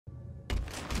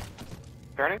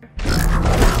Starting?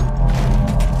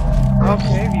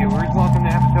 Okay, viewers, welcome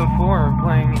to episode 4 of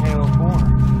playing Halo 4.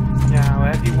 Now,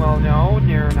 as you well know,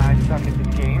 Neru and I suck at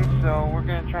this game, so we're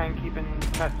gonna try and keep in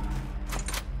touch.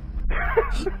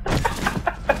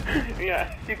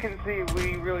 Yeah, as you can see,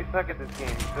 we really suck at this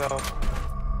game, so...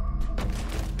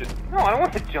 No, I don't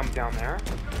want to jump down there.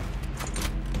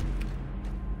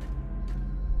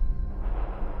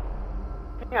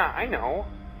 Yeah, I know.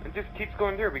 It just keeps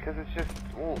going through because it's just...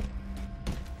 Ooh.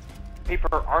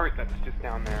 Paper art that's just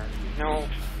down there. You know...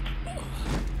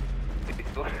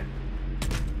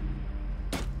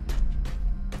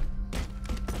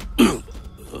 You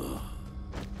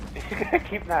gotta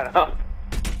keep that up.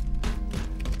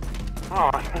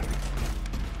 Oh.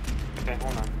 Okay,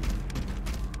 hold on.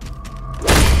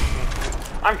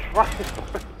 I'm trying.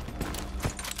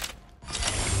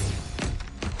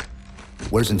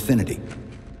 Where's Infinity?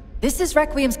 This is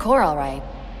Requiem's core, all right.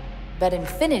 But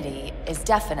Infinity is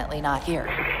definitely not here.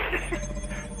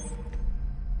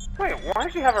 Wait, why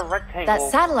does she have a rectangle?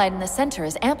 That satellite in the center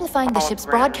is amplifying the ship's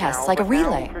broadcasts like a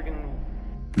relay.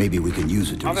 Maybe we can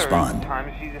use it to respond.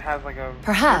 Times she has like a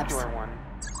perhaps. One.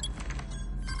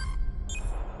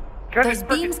 Those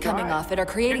beams coming off it are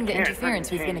creating the interference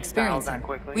we've been experiencing.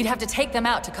 We'd have to take them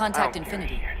out to contact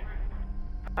Infinity.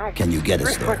 Can you get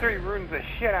us there? 3 ruins the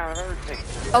shit out of everything.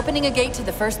 Opening a gate to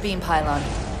the first beam pylon.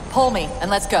 Pull me, and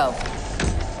let's go.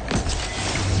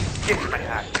 Give me my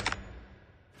hat.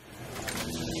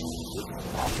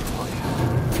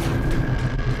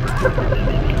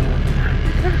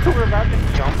 We're about to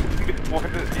jump before the...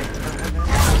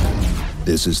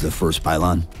 This is the first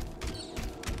pylon?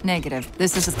 Negative.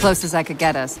 This is as close as I could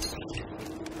get us.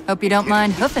 Hope you don't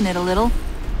mind hoofing it a little.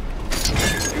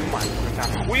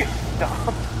 Will you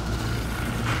stop?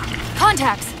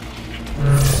 Contacts!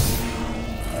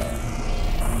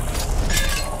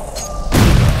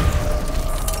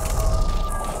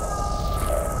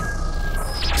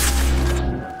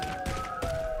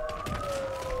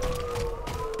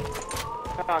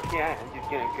 Okay, I'm just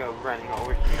gonna go running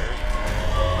over here.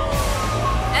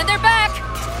 And they're back!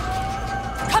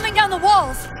 Coming down the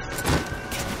walls!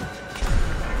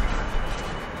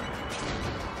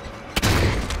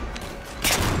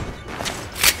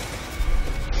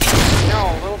 No,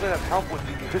 a little bit of help would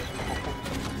be useful.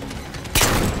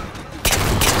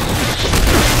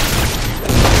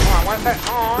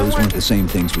 Those weren't the same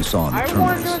things we saw in the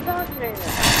terminals.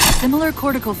 Similar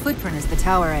cortical footprint as the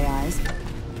tower AIs.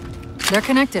 They're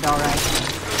connected, all right.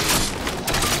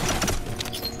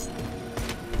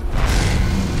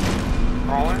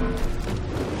 Crawling?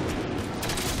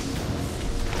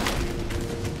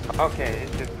 Okay,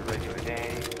 it's just a regular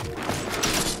day.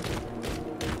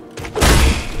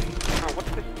 Oh,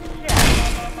 what's this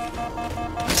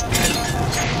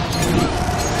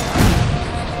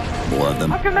shit? More of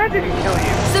them. How come that didn't kill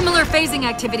you? Similar phasing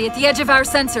activity at the edge of our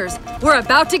sensors. We're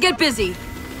about to get busy.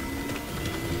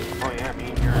 Oh yeah, me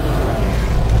and your...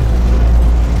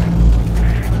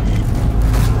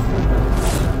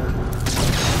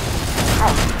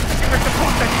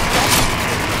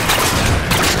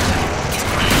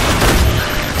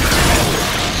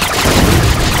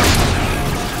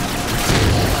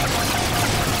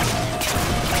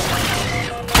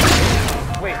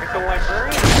 Wait, the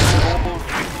librarian is almost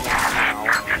now.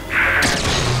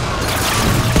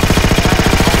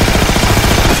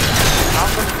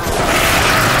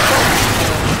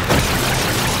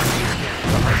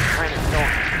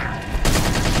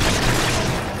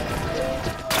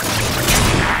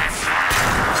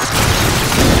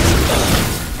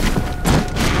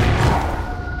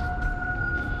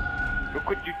 Look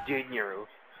what you did, Neru.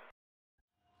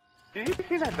 Did you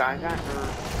see that Dizac or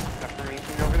that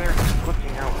formation over there? It's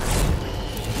glitching out.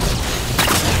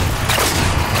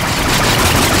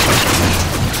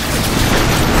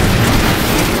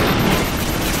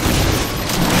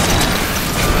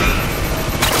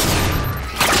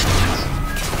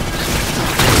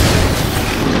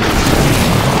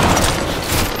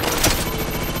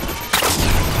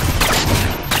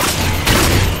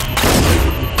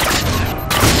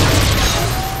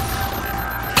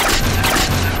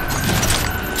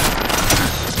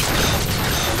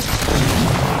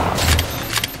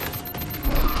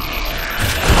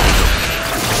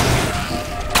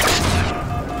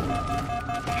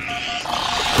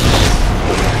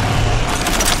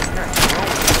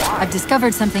 I've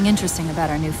discovered something interesting about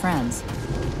our new friends.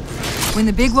 When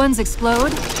the big ones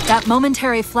explode, that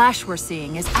momentary flash we're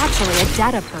seeing is actually a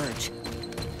data purge.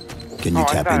 Can you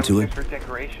tap into it? For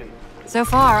decoration. So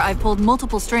far, I've pulled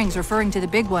multiple strings referring to the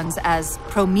big ones as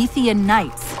Promethean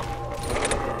Knights.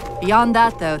 Beyond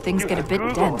that, though, things get a bit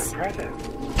dense.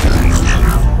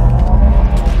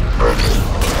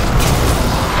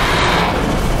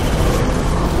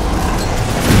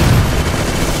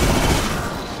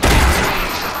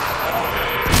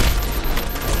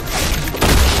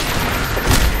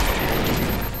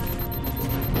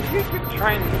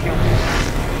 trying to kill me.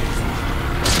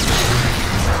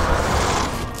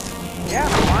 Yeah,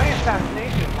 my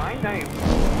assassination, my knife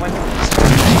went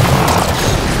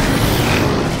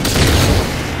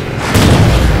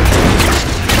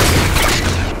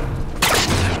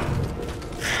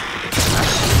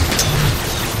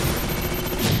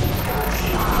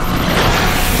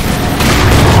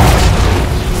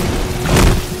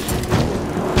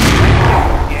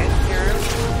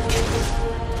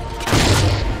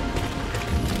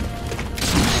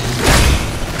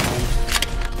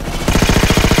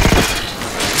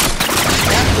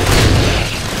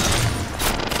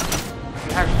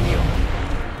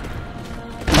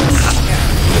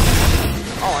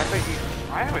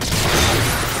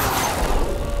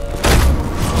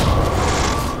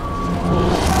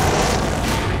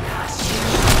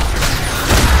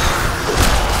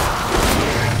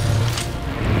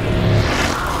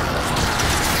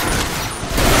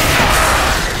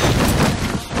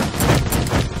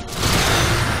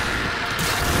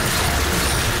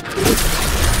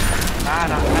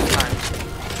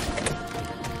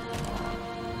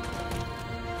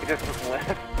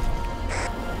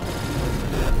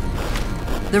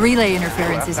The relay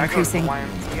interference is increasing.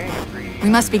 We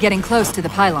must be getting close to the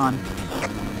pylon.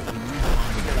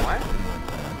 What?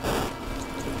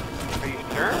 Are you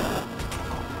sure?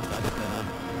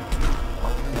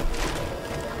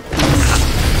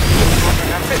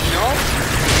 That's it, no?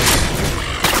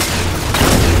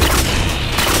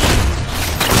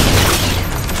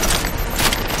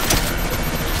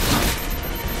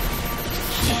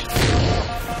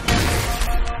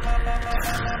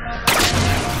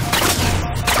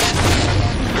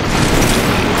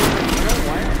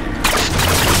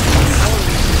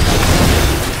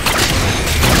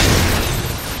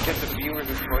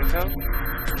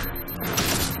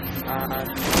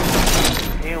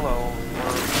 Halo,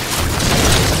 or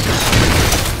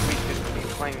we should be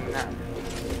playing that.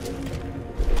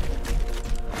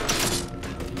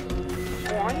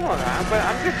 Well, I know that, but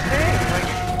I'm just saying, like...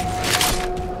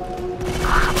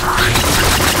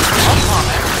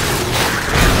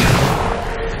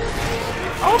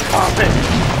 I'll comment!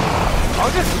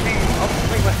 I'll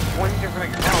play like one different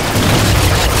account,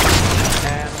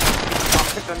 and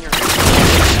comment on your video.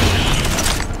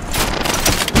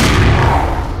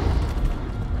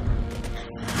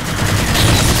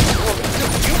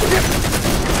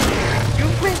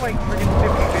 Like freaking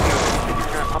 50 videos that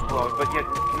you're gonna upload, but yet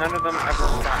none of them ever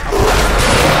got uploaded.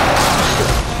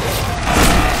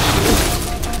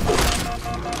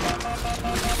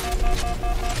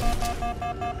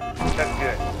 That's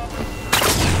good.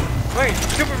 Wait,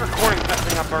 stupid recording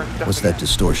messing up our stuff. What's that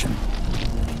distortion?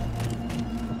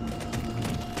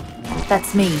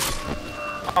 That's me.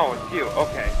 Oh, it's you.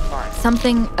 Okay, fine.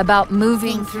 Something about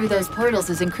moving through those portals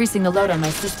is increasing the load on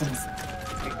my systems.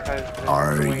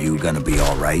 Are you gonna be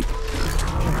alright?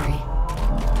 Don't worry.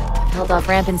 I've held off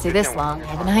rampancy this long,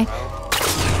 haven't I?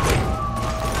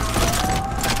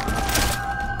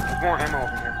 There's more ammo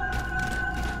over here.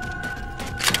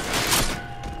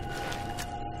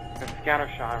 There's a scatter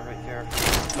shot right there.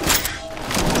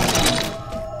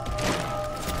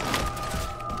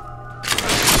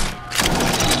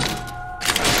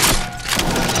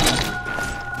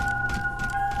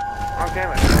 Okay,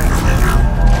 let's go.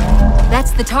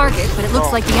 That's the target, but it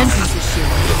looks like the entrance is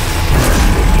shielded.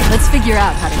 Let's figure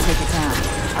out how to take it down.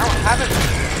 I don't have it.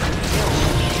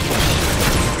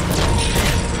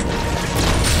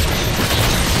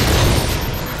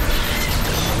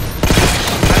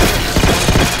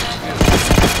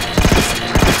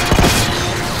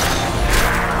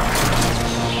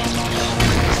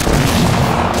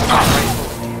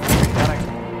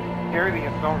 Carry the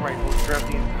assault rifle throughout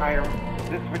the entire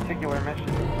this particular mission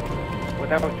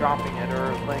without dropping it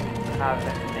or letting it have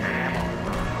any ammo.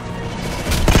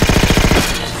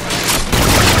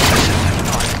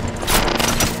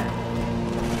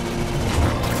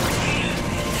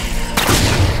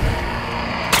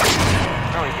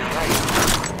 Oh, you're right.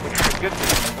 Which is a good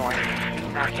thing, so I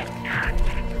should not that.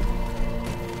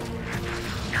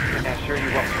 Yeah, sure you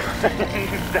will.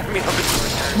 Stab me over the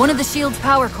return. One of the shield's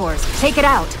power cores. Take it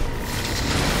out.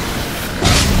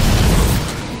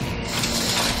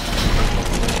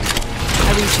 I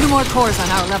read 2 more cores on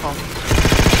our level.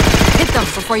 Hit them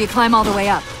before you climb all the way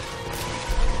up.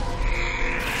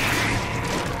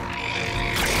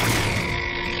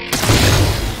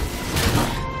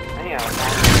 Anyhow,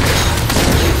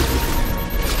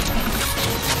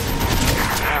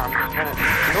 I'm just trying to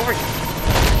get over here.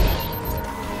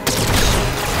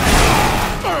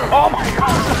 Oh my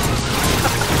god!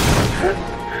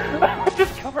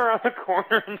 Just come around the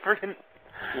corner and freaking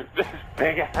this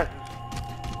big ass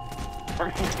For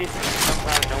me, it comes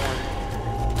out of nowhere.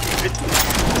 It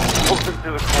opens to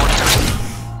the corner.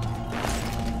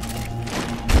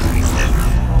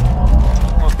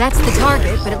 That's the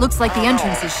target, but it looks like the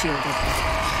entrance is shielded.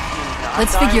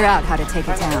 Let's figure out how to take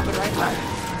it down.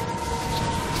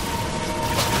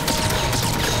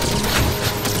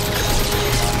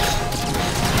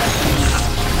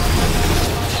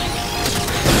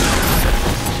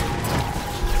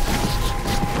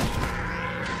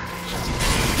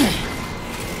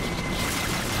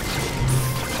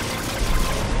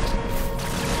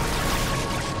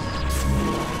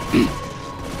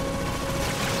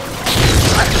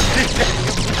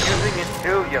 Using it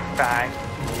too, you fag.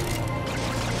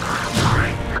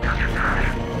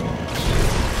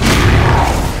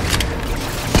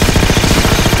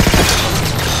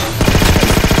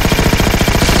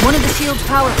 One of the shield's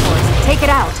power cores. Take it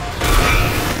out.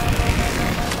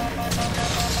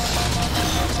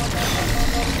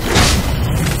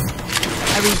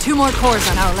 I read 2 more cores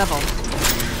on our level.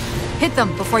 Hit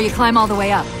them before you climb all the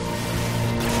way up.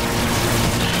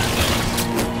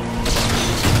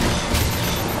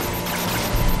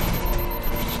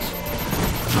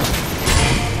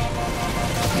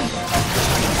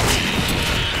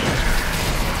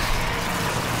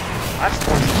 That's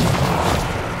funny.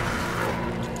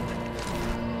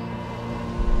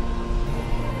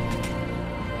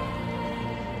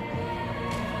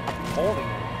 Holding it.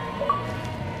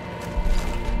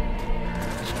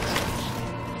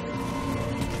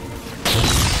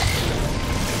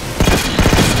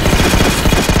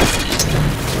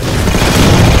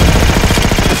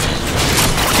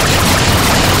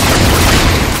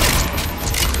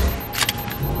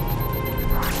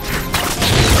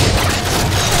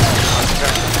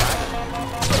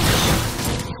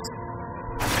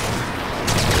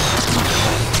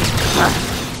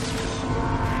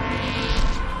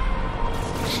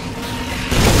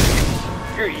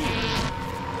 You're easy.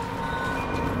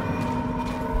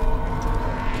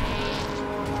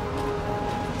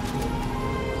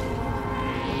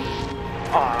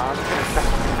 Oh, I'm gonna stop.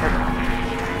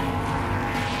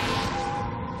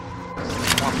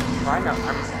 I'm trying to.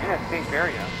 I'm in a safe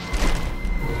area.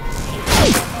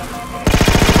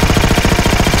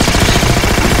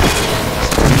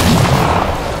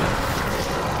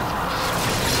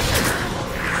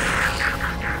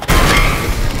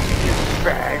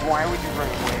 Bag, why would you run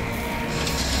away?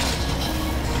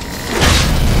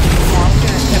 Oh, I'm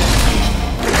gonna hit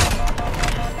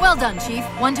it. Well done, Chief.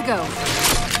 1 to go.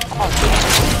 Oh,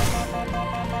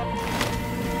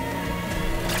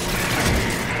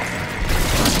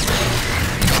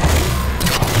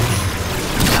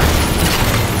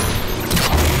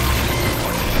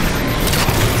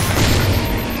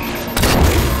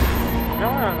 you know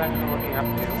what I was actually looking up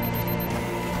to?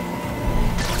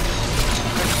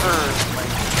 Just for,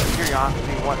 like,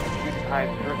 curiosity, what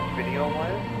PewDiePie's first video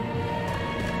was.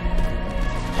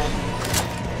 And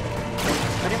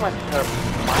pretty much Minecraft.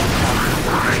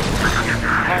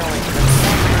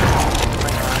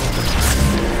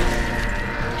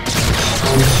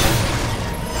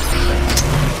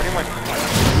 Pretty much like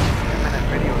 10-minute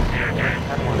videos.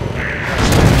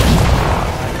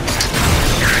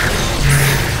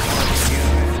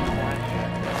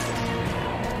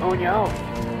 Who knows?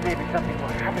 Maybe something will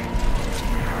happen.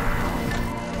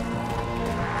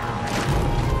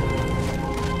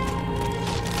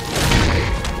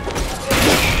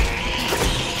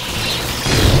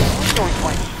 I'm going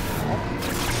quite slow.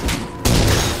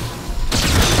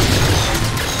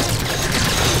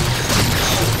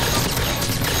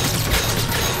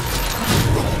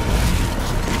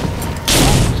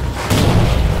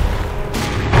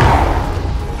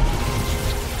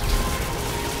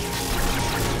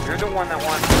 You're the one that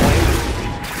wants to play with me.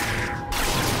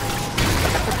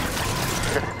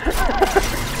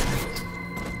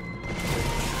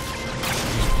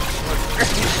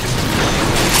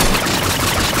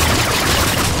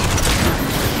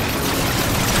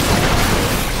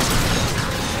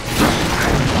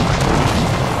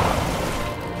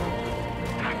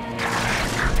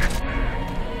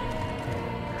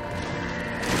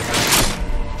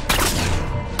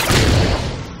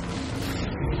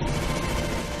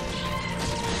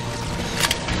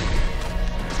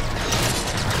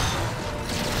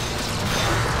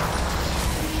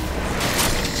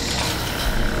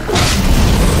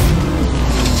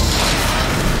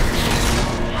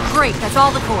 Great, that's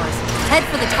all the cores. Head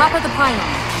for the top of the pylon.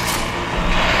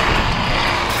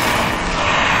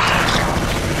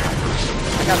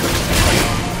 I got this.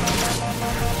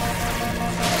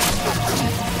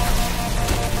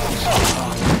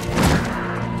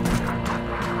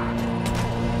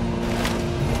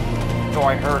 Go so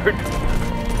I heard.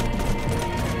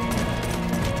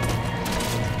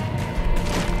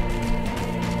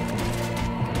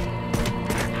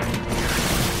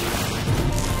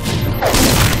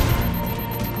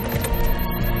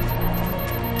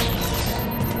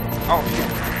 Oh, shit.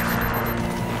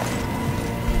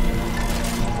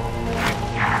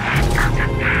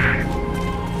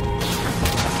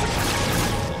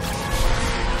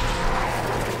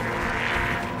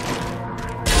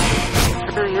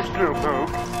 You're true, Poke.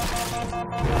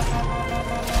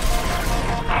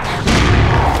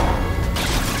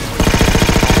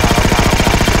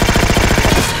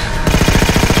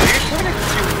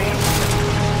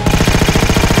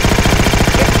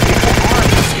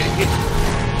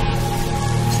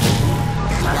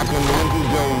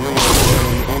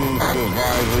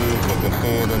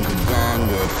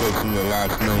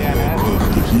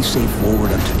 Did he say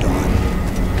forward unto dawn?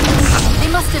 They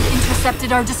must have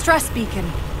intercepted our distress beacon.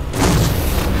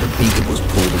 The beacon was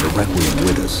pulled into Requiem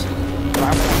with us.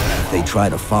 They try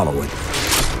to follow it.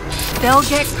 They'll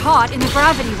get caught in the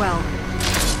gravity well.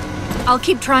 I'll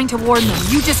keep trying to warn them.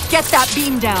 You just get that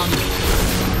beam down.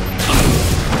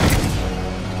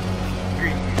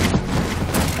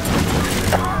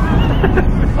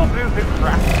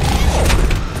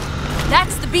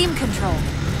 That's the beam control.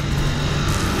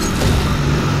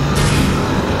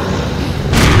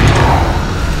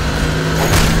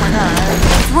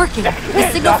 It's working.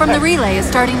 The signal from the relay is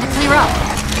starting to clear up.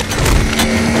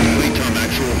 Tom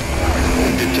Actual,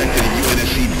 detected a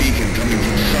UNSC beacon coming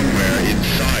from somewhere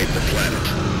inside the planet.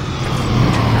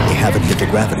 They haven't hit the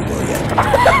gravity well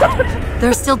yet.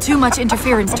 There's still too much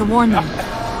interference to warn them.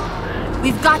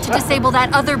 We've got to disable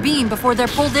that other beam before they're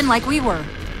pulled in like we were.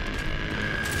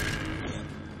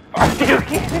 Are you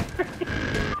kidding me?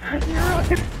 You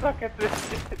really suck at this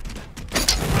shit.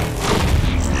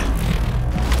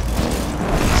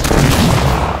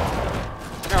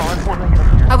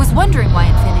 I was wondering why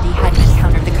Infinity hadn't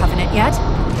encountered the Covenant yet.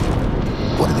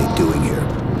 What are they doing here?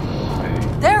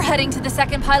 They're heading to the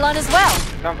second pylon as well.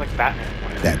 Sounds like Batman.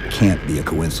 That can't be a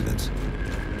coincidence.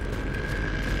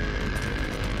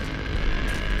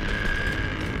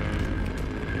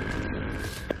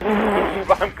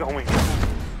 I'm going.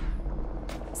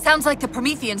 Sounds like the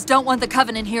Prometheans don't want the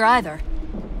Covenant here either.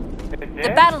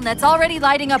 The The battle net's already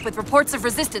lighting up with reports of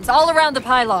resistance all around the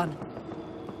pylon.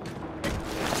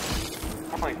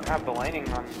 Holy crap, the lighting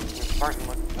on the Spartan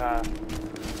looks, kind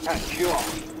of cool.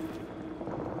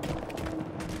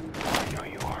 I know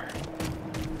you are.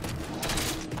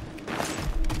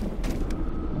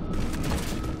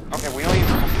 Okay, we don't even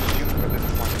have to shoot for this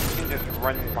one. We can just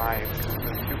run by.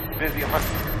 We're too busy on.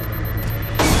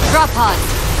 Drop pod.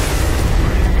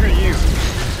 Screw you.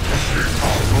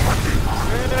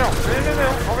 No.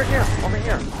 Over here.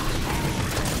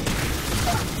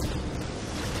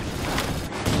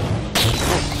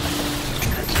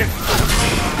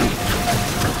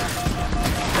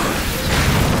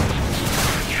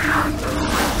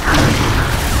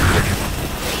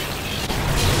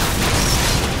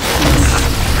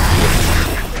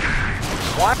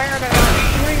 Why are they not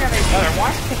shooting at each other? Why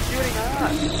are they shooting at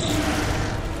us?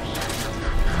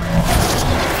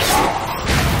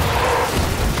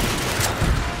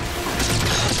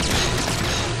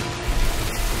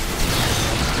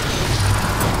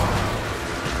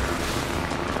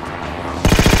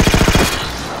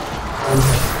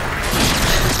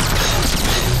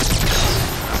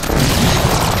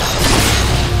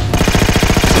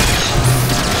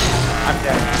 I'm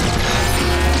dead.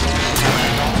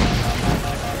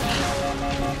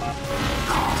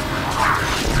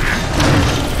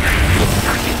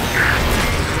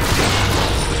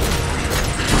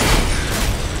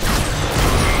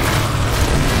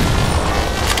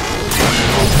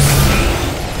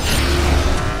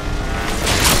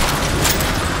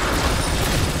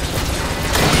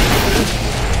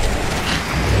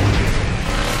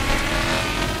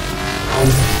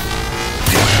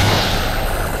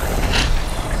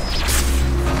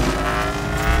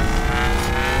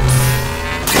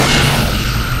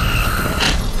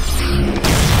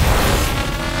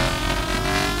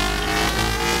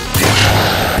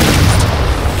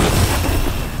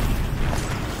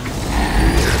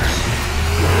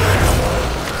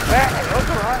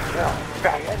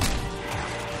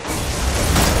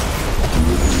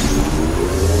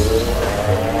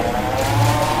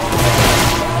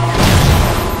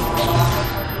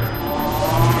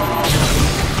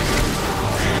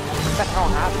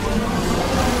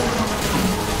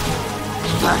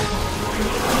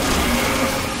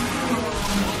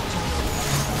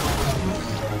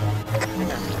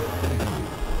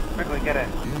 Quickly, get it.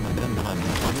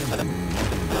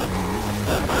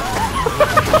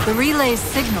 The relay's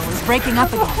signal is breaking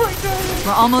up again.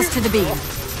 We're almost to the beam.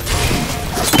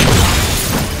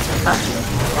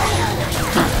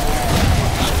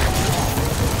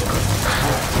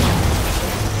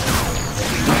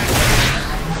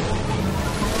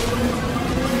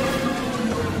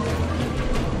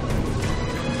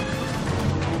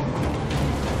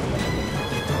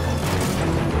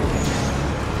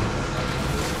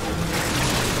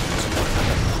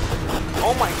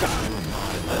 Oh my god.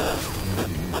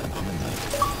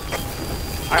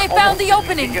 They found the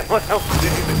opening! What else did you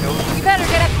even know? We better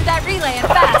get up to that relay and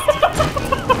fast!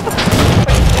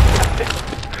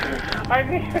 I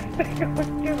didn't even think it was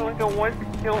just like a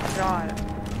one-kill shot.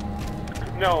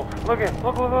 No, look.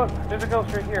 There's a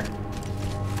ghost right here.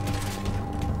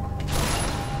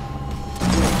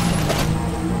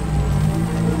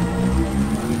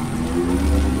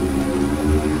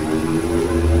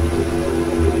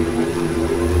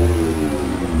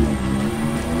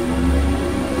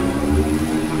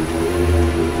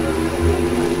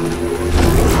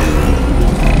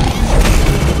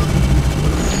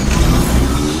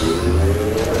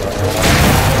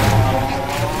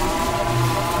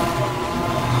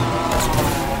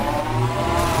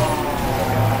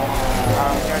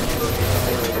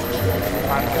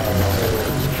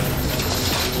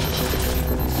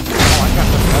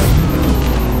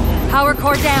 Power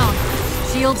core down.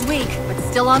 Shield's weak, but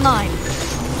still online.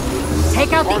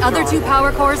 Take out the other 2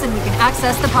 power cores and we can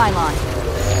access the pylon.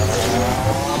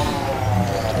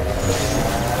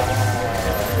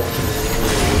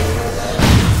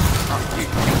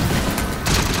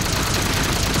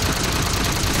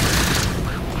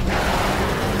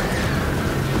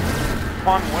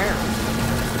 On where?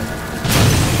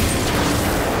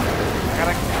 I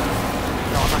gotta...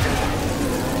 No, I'm not gonna...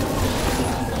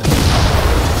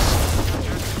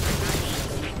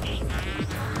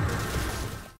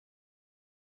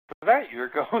 Was that your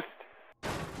ghost?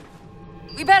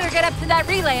 We better get up to that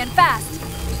relay and fast.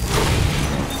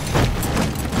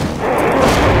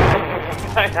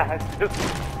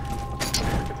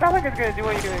 It's not like it's gonna do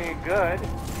anything good.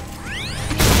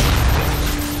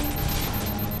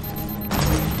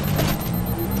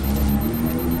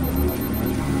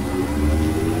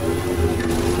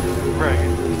 Right.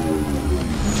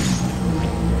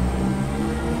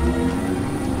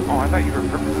 Oh, I thought you were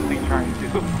purposely trying to.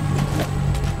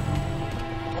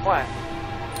 What?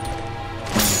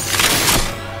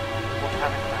 What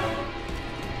kind of crap?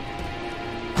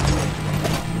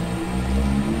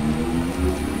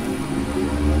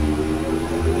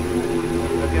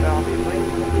 Look at all these links.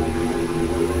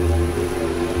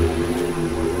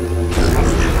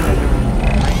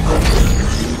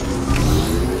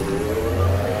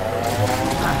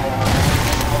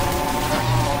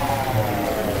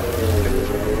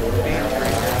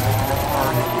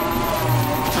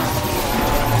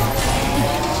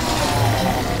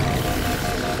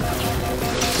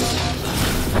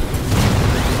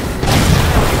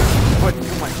 Put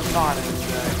too much thought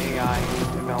into AI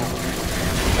development.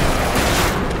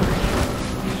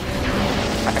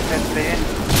 I said they didn't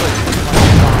put too much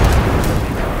thought.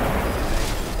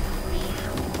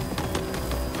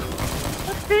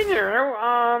 Let's see here.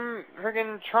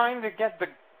 Friggin' trying to get the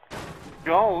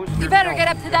ghost. We better get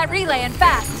up to that relay and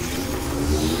fast.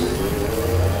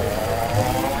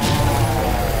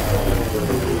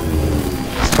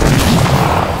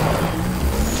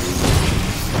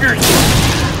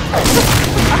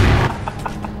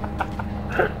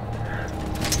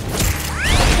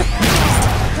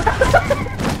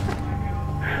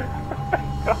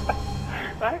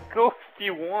 That ghost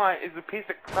you want is a piece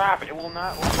of crap. It will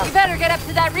not last. We better get up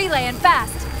to that relay and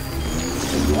fast.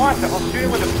 What? I'll shoot it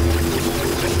with a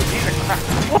piece of crap.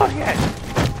 Look at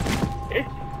it. It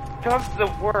does the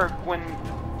work when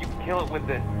you kill it with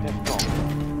this pistol.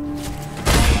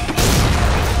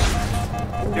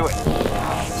 Do it.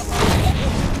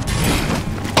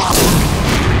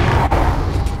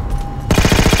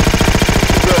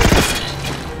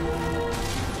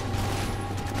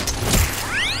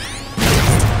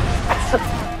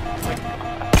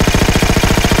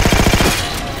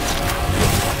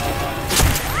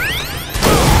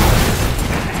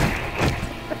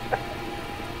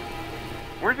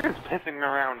 We're just pissing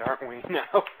around, aren't we? No.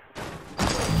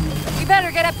 We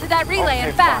better get up to that relay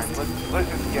and fast. Fine. Let's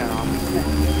just get on.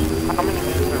 How many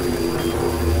minutes are we?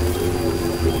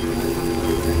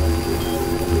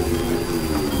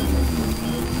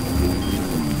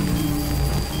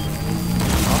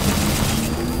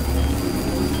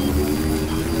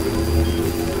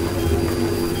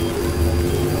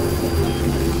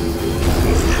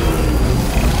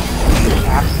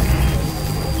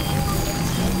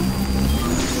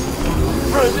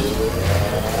 No, I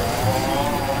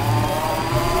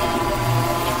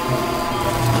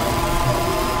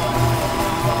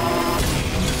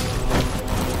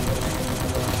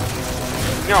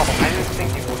didn't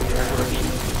think it would hurt.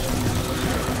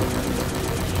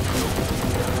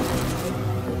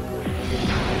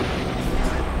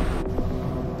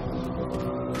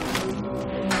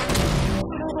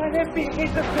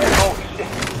 Oh shit.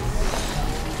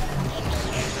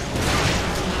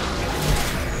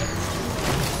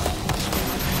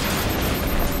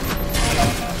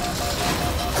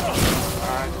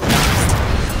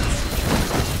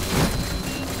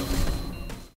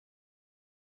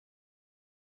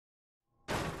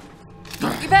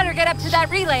 You better get up to that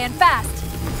relay and fast.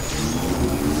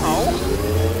 Oh?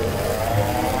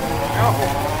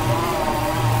 No.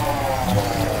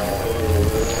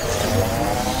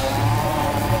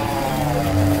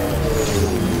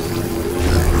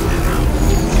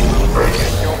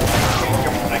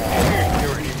 I can't do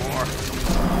it anymore.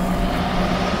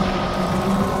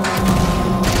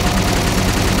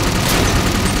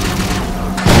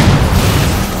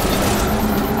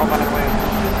 Oh, by the way.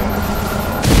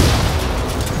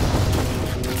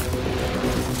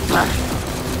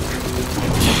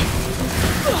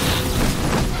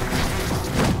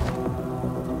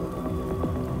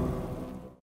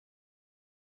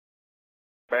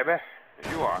 Baby,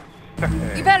 you are stuck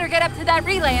there. You better get up to that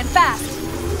relay and fast.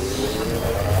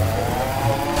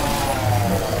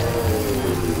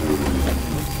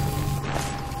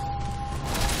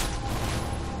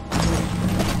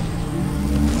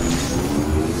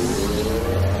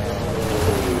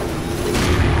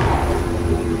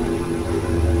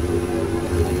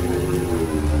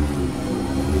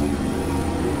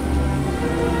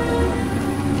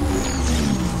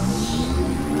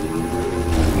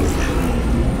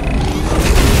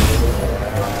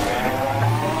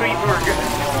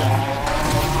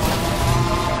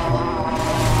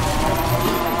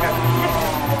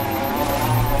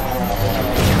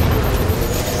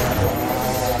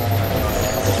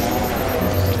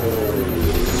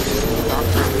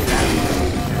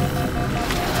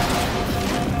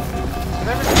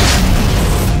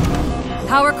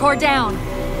 Power core down.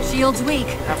 Shields weak.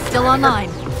 Still online.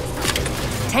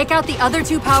 Take out the other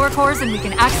two power cores and we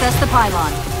can access the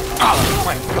pylon. Oh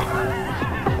my god.